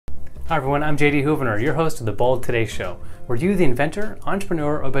Hi everyone, I'm JD Hoovener, your host of the Bold Today Show, where you, the inventor,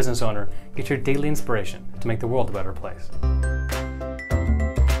 entrepreneur, or business owner, get your daily inspiration to make the world a better place.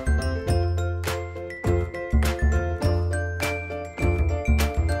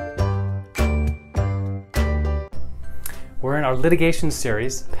 We're in our litigation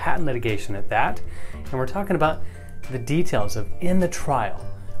series, patent litigation at that, and we're talking about the details of in the trial,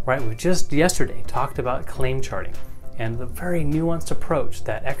 right? We just yesterday talked about claim charting and the very nuanced approach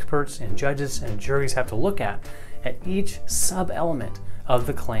that experts and judges and juries have to look at each sub-element of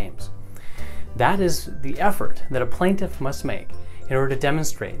the claims. That is the effort that a plaintiff must make in order to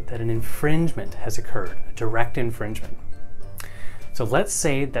demonstrate that an infringement has occurred, a direct infringement. So let's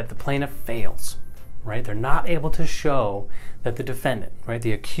say that the plaintiff fails, right? They're not able to show that the defendant, right,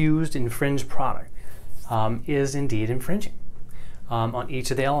 the accused infringed product, is indeed infringing on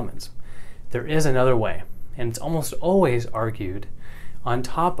each of the elements. There is another way, and it's almost always argued on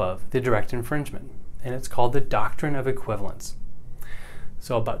top of the direct infringement, and it's called the Doctrine of Equivalence.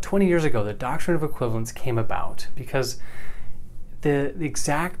 So about 20 years ago, the Doctrine of Equivalence came about because the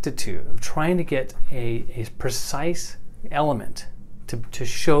exactitude of trying to get a precise element to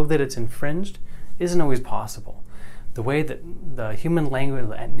show that it's infringed isn't always possible. The way that the human language,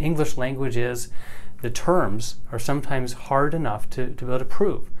 English language is, the terms are sometimes hard enough to be able to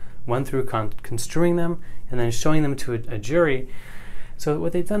prove, one through construing them and then showing them to a jury. So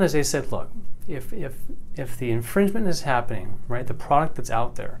what they've done is they said, look, if the infringement is happening, right, the product that's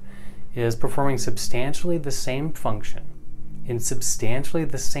out there is performing substantially the same function in substantially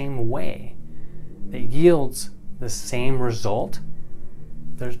the same way that yields the same result,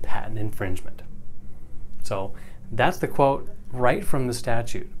 there's patent infringement. So that's the quote right from the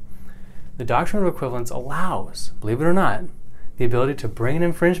statute. The Doctrine of Equivalence allows, believe it or not, the ability to bring an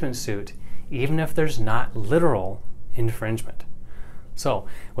infringement suit even if there's not literal infringement. So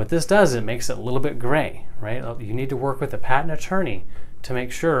what this does, it makes it a little bit gray, right? You need to work with a patent attorney to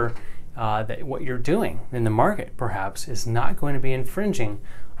make sure that what you're doing in the market perhaps is not going to be infringing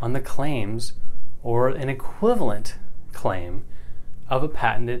on the claims or an equivalent claim of a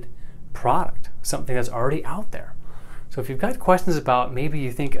patented product, something that's already out there. So if you've got questions about, maybe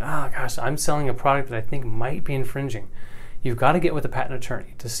you think, oh gosh, I'm selling a product that I think might be infringing, you've got to get with a patent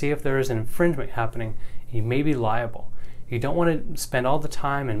attorney to see if there is an infringement happening. You may be liable. You don't want to spend all the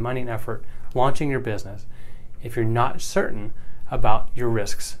time and money and effort launching your business if you're not certain about your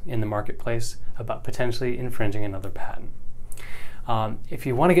risks in the marketplace, about potentially infringing another patent. If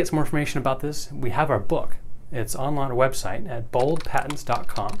you want to get some more information about this, we have our book. It's online on our website at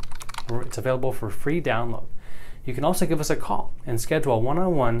boldpatents.com. It's available for free download. You can also give us a call and schedule a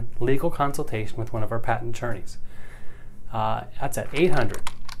one-on-one legal consultation with one of our patent attorneys. That's at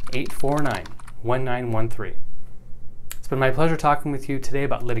 800-849-1913. It's been my pleasure talking with you today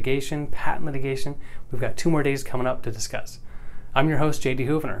about litigation, patent litigation. We've got 2 more days coming up to discuss. I'm your host, JD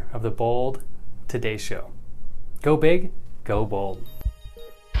Hoovener of the Bold Today Show. Go big, go bold.